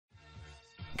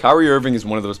Kyrie Irving is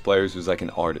one of those players who's like an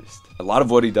artist. A lot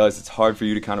of what he does, it's hard for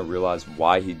you to kind of realize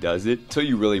why he does it until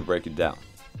you really break it down.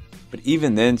 But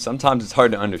even then, sometimes it's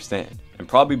hard to understand. And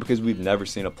probably because we've never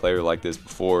seen a player like this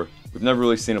before. We've never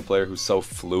really seen a player who's so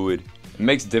fluid and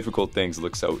makes difficult things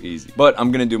look so easy. But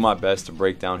I'm going to do my best to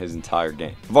break down his entire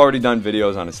game. I've already done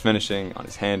videos on his finishing, on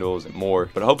his handles, and more.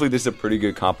 But hopefully this is a pretty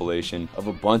good compilation of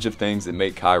a bunch of things that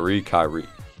make Kyrie, Kyrie.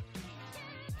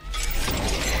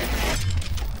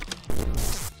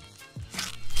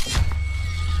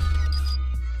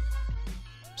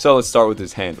 So let's start with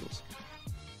his handles.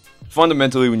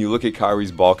 Fundamentally, when you look at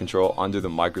Kyrie's ball control under the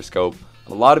microscope,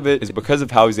 a lot of it is because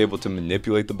of how he's able to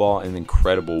manipulate the ball in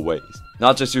incredible ways.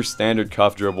 Not just your standard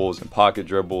cuff dribbles and pocket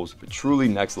dribbles, but truly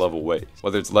next level ways.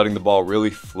 Whether it's letting the ball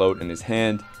really float in his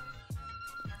hand,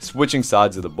 switching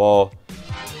sides of the ball,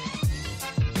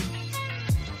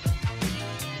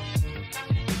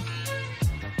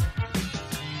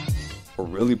 or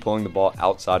really pulling the ball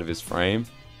outside of his frame.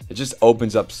 It just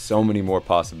opens up so many more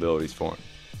possibilities for him.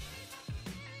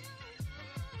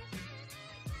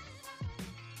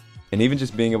 And even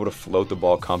just being able to float the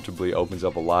ball comfortably opens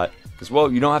up a lot. Because, well,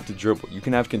 you don't have to dribble. You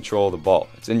can have control of the ball.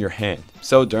 It's in your hand.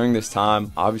 So during this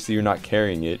time, obviously you're not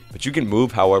carrying it, but you can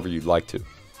move however you'd like to.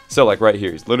 So like right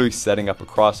here, he's literally setting up a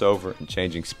crossover and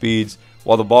changing speeds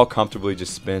while the ball comfortably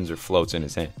just spins or floats in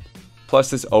his hand. Plus,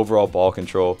 this overall ball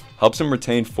control helps him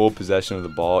retain full possession of the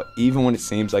ball even when it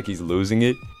seems like he's losing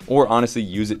it, or honestly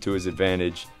use it to his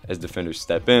advantage as defenders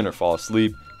step in or fall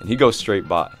asleep and he goes straight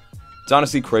by. It's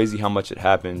honestly crazy how much it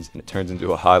happens and it turns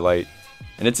into a highlight,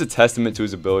 and it's a testament to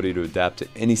his ability to adapt to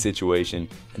any situation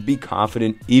and be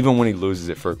confident even when he loses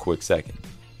it for a quick second.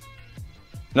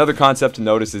 Another concept to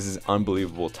notice is his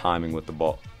unbelievable timing with the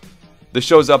ball. This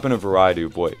shows up in a variety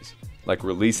of ways, like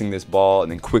releasing this ball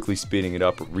and then quickly speeding it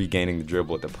up or regaining the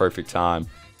dribble at the perfect time,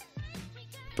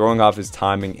 throwing off his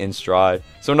timing in stride.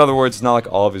 So in other words, it's not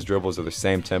like all of his dribbles are the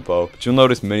same tempo, but you'll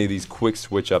notice many of these quick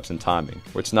switch ups in timing,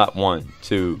 where it's not 1,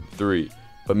 2, 3,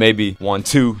 but maybe 1,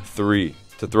 2, 3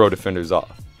 to throw defenders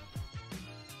off.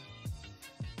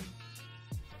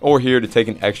 Or here to take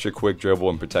an extra quick dribble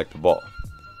and protect the ball.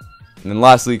 And then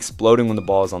lastly, exploding when the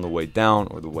ball is on the way down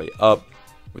or the way up,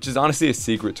 which is honestly a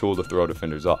secret tool to throw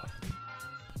defenders off.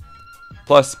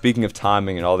 Plus, speaking of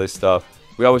timing and all this stuff,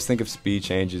 we always think of speed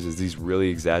changes as these really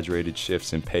exaggerated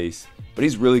shifts in pace, but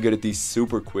he's really good at these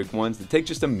super quick ones that take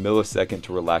just a millisecond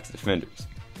to relax defenders.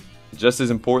 Just as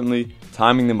importantly,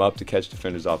 timing them up to catch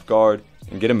defenders off guard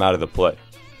and get them out of the play.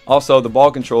 Also, the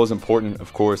ball control is important,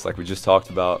 of course, like we just talked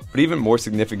about, but even more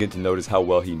significant to note is how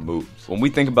well he moves. When we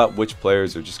think about which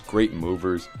players are just great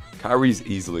movers, Kyrie's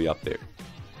easily up there,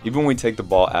 even when we take the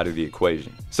ball out of the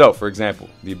equation. So, for example,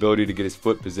 the ability to get his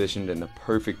foot positioned in the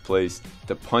perfect place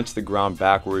to punch the ground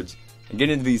backwards and get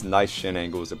into these nice shin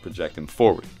angles that project him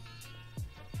forward.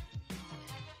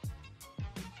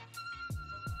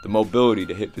 The mobility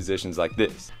to hit positions like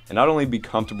this, and not only be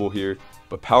comfortable here,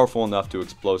 but powerful enough to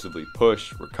explosively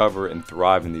push, recover, and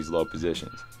thrive in these low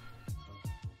positions.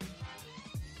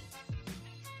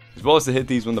 As well as to hit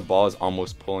these when the ball is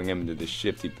almost pulling him into this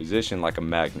shifty position like a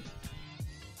magnet.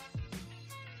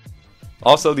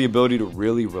 Also, the ability to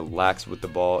really relax with the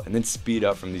ball and then speed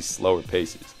up from these slower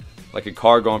paces, like a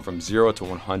car going from 0 to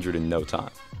 100 in no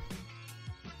time.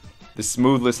 The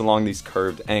smoothness along these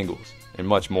curved angles, and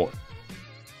much more.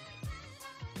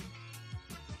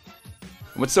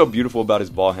 And what's so beautiful about his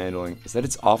ball handling is that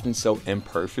it's often so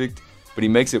imperfect, but he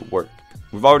makes it work.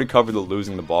 We've already covered the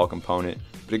losing the ball component,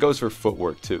 but it goes for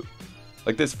footwork too.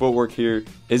 Like this footwork here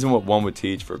isn't what one would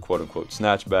teach for a quote-unquote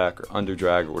snatchback or under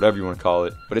drag or whatever you want to call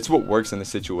it, but it's what works in the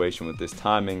situation with this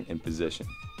timing and position,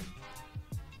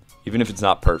 even if it's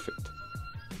not perfect.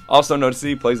 Also notice that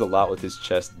he plays a lot with his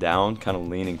chest down, kind of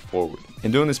leaning forward,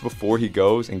 and doing this before he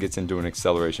goes and gets into an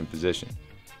acceleration position.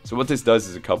 So what this does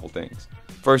is a couple things.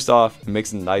 First off, it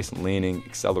makes a nice leaning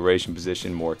acceleration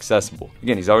position more accessible.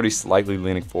 Again, he's already slightly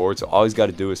leaning forward, so all he's got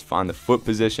to do is find the foot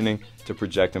positioning to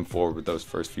project him forward with those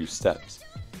first few steps.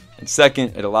 And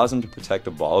second, it allows him to protect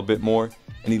the ball a bit more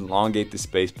and elongate the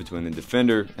space between the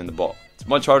defender and the ball. It's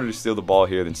much harder to steal the ball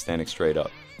here than standing straight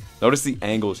up. Notice the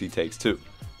angles he takes too.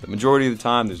 The majority of the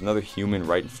time, there's another human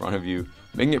right in front of you,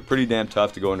 making it pretty damn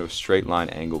tough to go into a straight line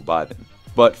angle by them.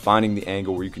 But finding the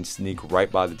angle where you can sneak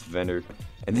right by the defender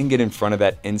and then get in front of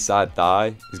that inside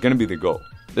thigh is going to be the goal.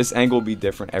 This angle will be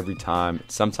different every time.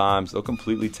 Sometimes they'll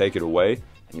completely take it away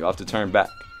and you'll have to turn back.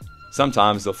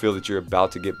 Sometimes they'll feel that you're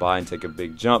about to get by and take a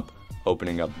big jump,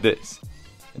 opening up this.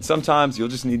 And sometimes you'll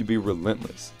just need to be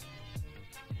relentless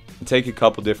and take a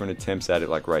couple different attempts at it,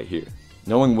 like right here.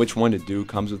 Knowing which one to do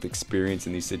comes with experience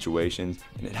in these situations,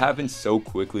 and it happens so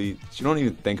quickly that you don't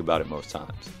even think about it most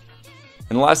times.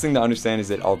 And the last thing to understand is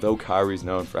that although Kyrie is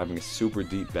known for having a super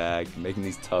deep bag and making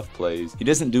these tough plays, he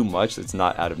doesn't do much that's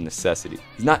not out of necessity.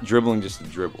 He's not dribbling just to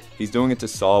dribble. He's doing it to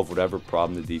solve whatever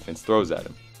problem the defense throws at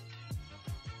him.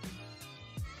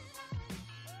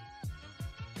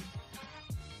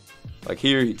 Like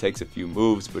here, he takes a few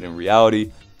moves, but in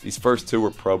reality, these first two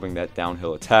were probing that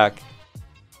downhill attack.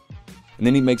 And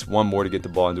then he makes one more to get the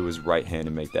ball into his right hand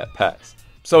and make that pass.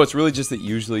 So it's really just that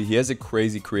usually he has a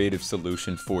crazy creative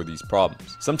solution for these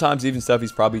problems. Sometimes even stuff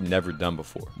he's probably never done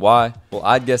before. Why? Well,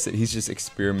 I'd guess that he's just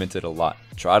experimented a lot,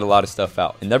 tried a lot of stuff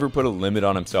out, and never put a limit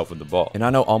on himself with the ball. And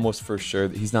I know almost for sure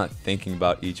that he's not thinking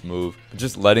about each move, but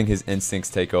just letting his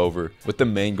instincts take over with the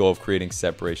main goal of creating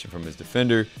separation from his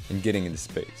defender and getting into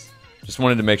space. Just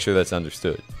wanted to make sure that's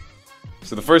understood.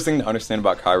 So the first thing to understand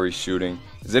about Kyrie's shooting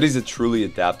is that he's a truly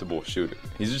adaptable shooter.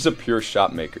 He's just a pure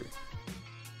shot maker.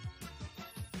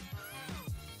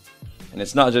 And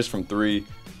it's not just from three,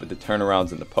 but the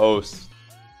turnarounds in the post,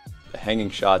 the hanging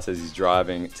shots as he's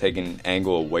driving, taking an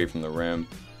angle away from the rim,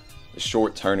 the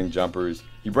short turning jumpers.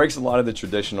 He breaks a lot of the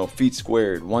traditional feet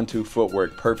squared, 1-2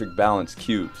 footwork, perfect balance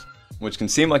cues, which can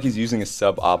seem like he's using a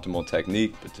suboptimal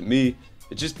technique, but to me,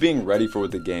 it's just being ready for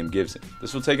what the game gives him.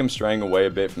 This will take him straying away a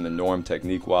bit from the norm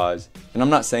technique-wise, and I'm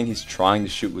not saying he's trying to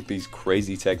shoot with these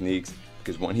crazy techniques,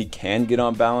 because when he can get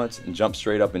on balance and jump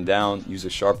straight up and down, use a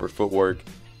sharper footwork,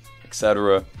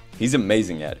 etc., he's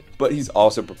amazing at it. But he's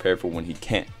also prepared for when he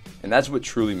can't, and that's what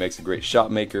truly makes a great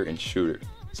shot maker and shooter.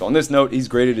 So on this note, he's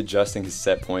great at adjusting his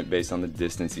set point based on the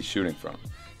distance he's shooting from.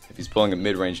 If he's pulling a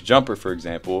mid-range jumper, for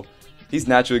example, he's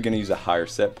naturally going to use a higher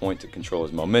set point to control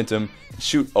his momentum and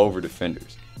shoot over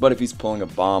defenders. But if he's pulling a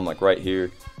bomb like right here,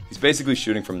 he's basically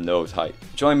shooting from nose height,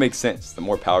 which only makes sense. The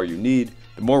more power you need,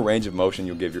 the more range of motion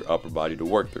you'll give your upper body to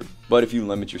work through. But if you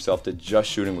limit yourself to just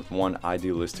shooting with one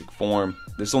idealistic form,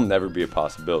 this will never be a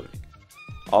possibility.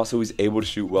 Also, he's able to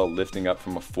shoot well lifting up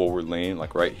from a forward lean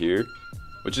like right here,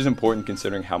 which is important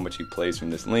considering how much he plays from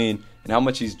this lean and how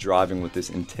much he's driving with this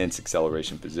intense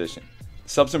acceleration position.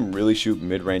 This helps him really shoot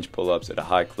mid-range pull-ups at a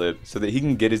high clip so that he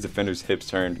can get his defender's hips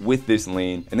turned with this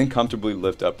lean and then comfortably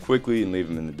lift up quickly and leave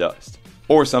him in the dust.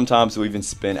 Or sometimes he'll even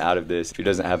spin out of this if he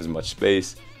doesn't have as much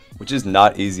space, which is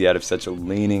not easy out of such a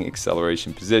leaning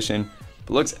acceleration position,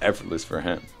 but looks effortless for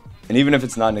him. And even if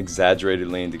it's not an exaggerated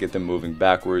lean to get them moving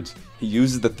backwards, he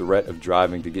uses the threat of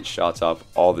driving to get shots off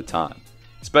all the time.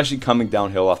 Especially coming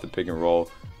downhill off the pick and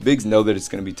roll, bigs know that it's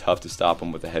going to be tough to stop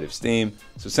him with a head of steam,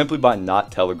 so simply by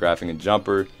not telegraphing a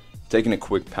jumper, taking a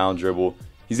quick pound dribble,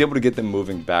 he's able to get them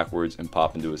moving backwards and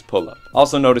pop into his pull-up.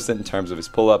 Also notice that in terms of his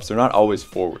pull-ups, they're not always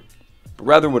forward, but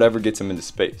rather whatever gets him into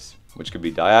space, which could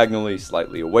be diagonally,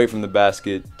 slightly away from the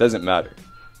basket, doesn't matter.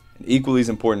 And equally as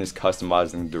important as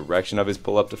customizing the direction of his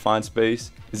pull-up to find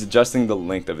space is adjusting the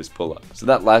length of his pull-up. So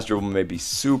that last dribble may be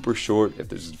super short if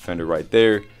there's a defender right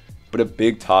there, but a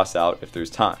big toss out if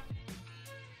there's time.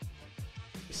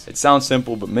 It sounds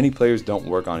simple, but many players don't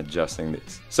work on adjusting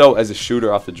this. So as a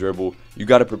shooter off the dribble, you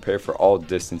got to prepare for all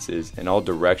distances and all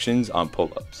directions on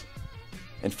pull-ups.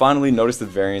 And finally, notice the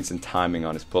variance in timing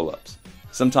on his pull-ups.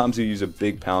 Sometimes he'll use a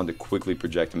big pound to quickly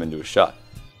project him into a shot.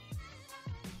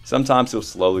 Sometimes he'll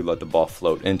slowly let the ball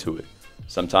float into it.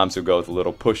 Sometimes he'll go with a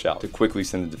little push out to quickly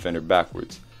send the defender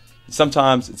backwards. And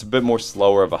sometimes it's a bit more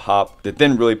slower of a hop that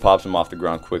then really pops him off the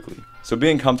ground quickly. So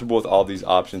being comfortable with all these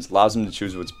options allows him to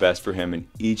choose what's best for him in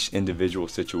each individual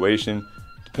situation,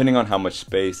 depending on how much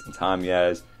space and time he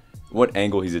has, and what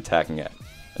angle he's attacking at.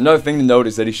 Another thing to note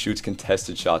is that he shoots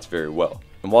contested shots very well.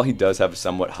 And while he does have a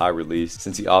somewhat high release,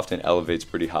 since he often elevates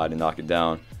pretty high to knock it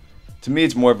down, to me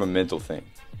it's more of a mental thing.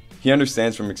 He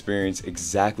understands from experience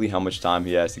exactly how much time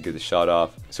he has to get the shot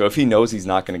off, so if he knows he's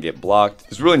not going to get blocked,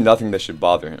 there's really nothing that should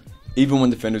bother him. Even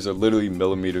when defenders are literally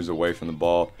millimeters away from the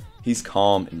ball, he's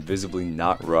calm and visibly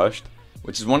not rushed,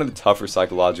 which is one of the tougher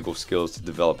psychological skills to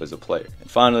develop as a player.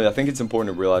 And finally, I think it's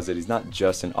important to realize that he's not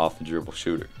just an off-the-dribble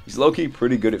shooter. He's low-key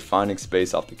pretty good at finding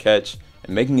space off the catch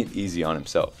and making it easy on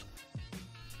himself.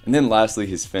 And then lastly,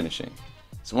 his finishing.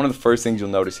 So one of the first things you'll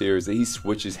notice here is that he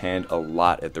switches hand a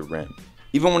lot at the rim,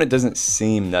 even when it doesn't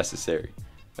seem necessary.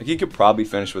 Like he could probably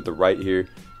finish with the right here,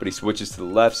 but he switches to the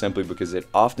left simply because it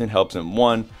often helps him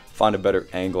 1. Find a better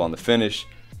angle on the finish,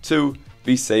 2.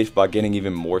 Be safe by getting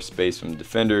even more space from the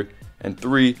defender, and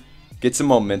 3. Get some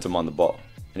momentum on the ball.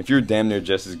 And if you're damn near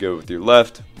just as good with your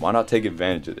left, why not take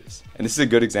advantage of this? And this is a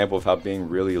good example of how being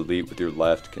really elite with your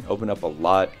left can open up a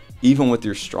lot, even with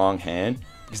your strong hand,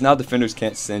 because now defenders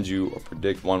can't send you or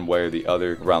predict one way or the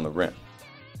other around the rim.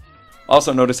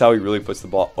 Also notice how he really puts the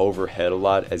ball overhead a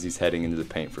lot as he's heading into the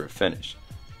paint for a finish.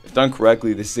 If done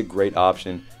correctly, this is a great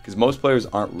option because most players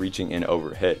aren't reaching in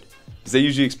overhead, because they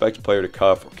usually expect a player to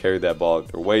cuff or carry that ball at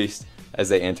their waist as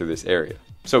they enter this area.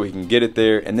 So he can get it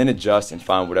there and then adjust and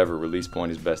find whatever release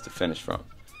point is best to finish from.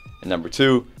 And number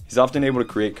 2, he's often able to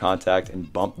create contact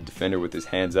and bump the defender with his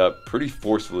hands up pretty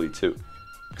forcefully too,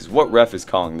 because what ref is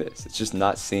calling this? It's just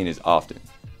not seen as often.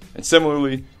 And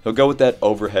similarly, he'll go with that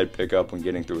overhead pickup when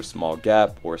getting through a small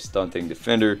gap or a stunting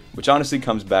defender, which honestly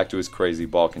comes back to his crazy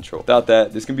ball control. Without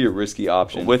that, this can be a risky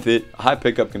option. But with it, a high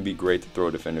pickup can be great to throw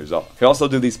defenders off. He'll also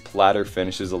do these platter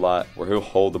finishes a lot, where he'll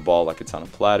hold the ball like it's on a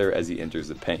platter as he enters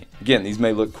the paint. Again, these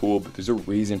may look cool, but there's a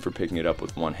reason for picking it up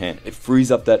with one hand. It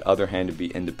frees up that other hand to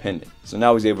be independent. So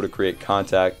now he's able to create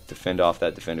contact, defend off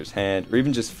that defender's hand, or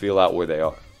even just feel out where they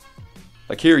are.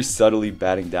 Like here, he's subtly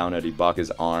batting down at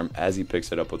Ibaka's arm as he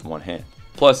picks it up with one hand.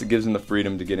 Plus, it gives him the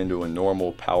freedom to get into a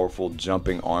normal, powerful,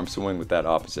 jumping arm swing with that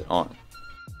opposite arm.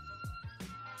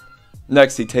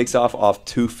 Next, he takes off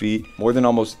 2 feet more than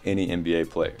almost any NBA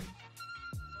player,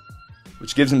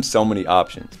 which gives him so many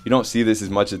options. You don't see this as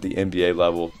much at the NBA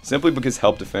level, simply because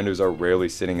help defenders are rarely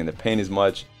sitting in the paint as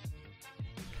much.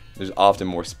 There's often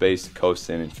more space to coast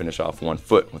in and finish off 1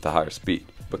 foot with a higher speed.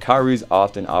 But Kyrie's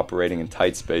often operating in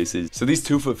tight spaces, so these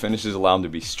 2-foot finishes allow him to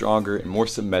be stronger and more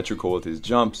symmetrical with his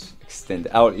jumps, extend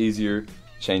out easier,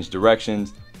 change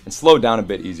directions, and slow down a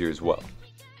bit easier as well.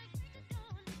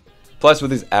 Plus,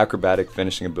 with his acrobatic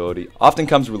finishing ability, often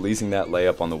comes releasing that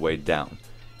layup on the way down.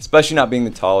 Especially not being the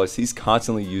tallest, he's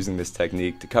constantly using this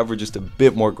technique to cover just a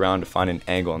bit more ground to find an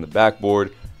angle on the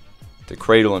backboard, to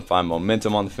cradle and find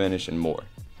momentum on the finish, and more.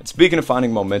 And speaking of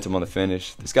finding momentum on the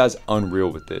finish, this guy's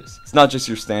unreal with this. It's not just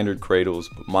your standard cradles,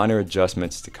 but minor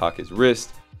adjustments to cock his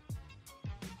wrist,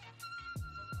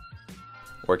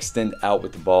 or extend out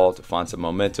with the ball to find some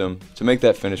momentum to make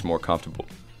that finish more comfortable.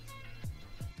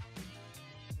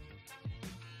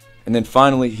 And then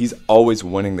finally, he's always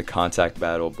winning the contact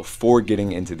battle before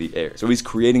getting into the air. So he's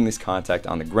creating this contact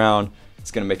on the ground. It's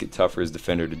going to make it tough for his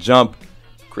defender to jump,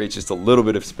 create just a little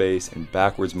bit of space and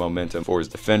backwards momentum for his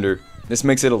defender. This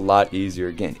makes it a lot easier,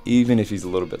 again, even if he's a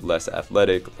little bit less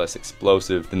athletic, less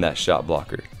explosive than that shot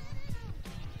blocker.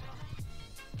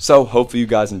 So hopefully you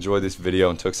guys enjoyed this video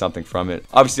and took something from it.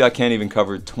 Obviously I can't even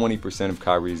cover 20% of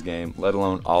Kyrie's game, let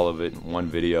alone all of it in one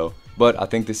video. But I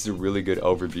think this is a really good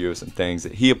overview of some things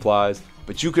that he applies,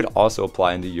 but you could also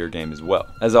apply into your game as well.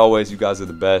 As always, you guys are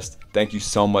the best. Thank you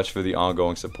so much for the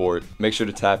ongoing support. Make sure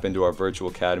to tap into our virtual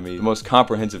academy, the most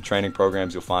comprehensive training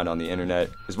programs you'll find on the internet,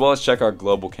 as well as check our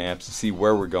global camps to see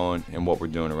where we're going and what we're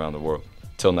doing around the world.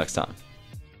 Till next time.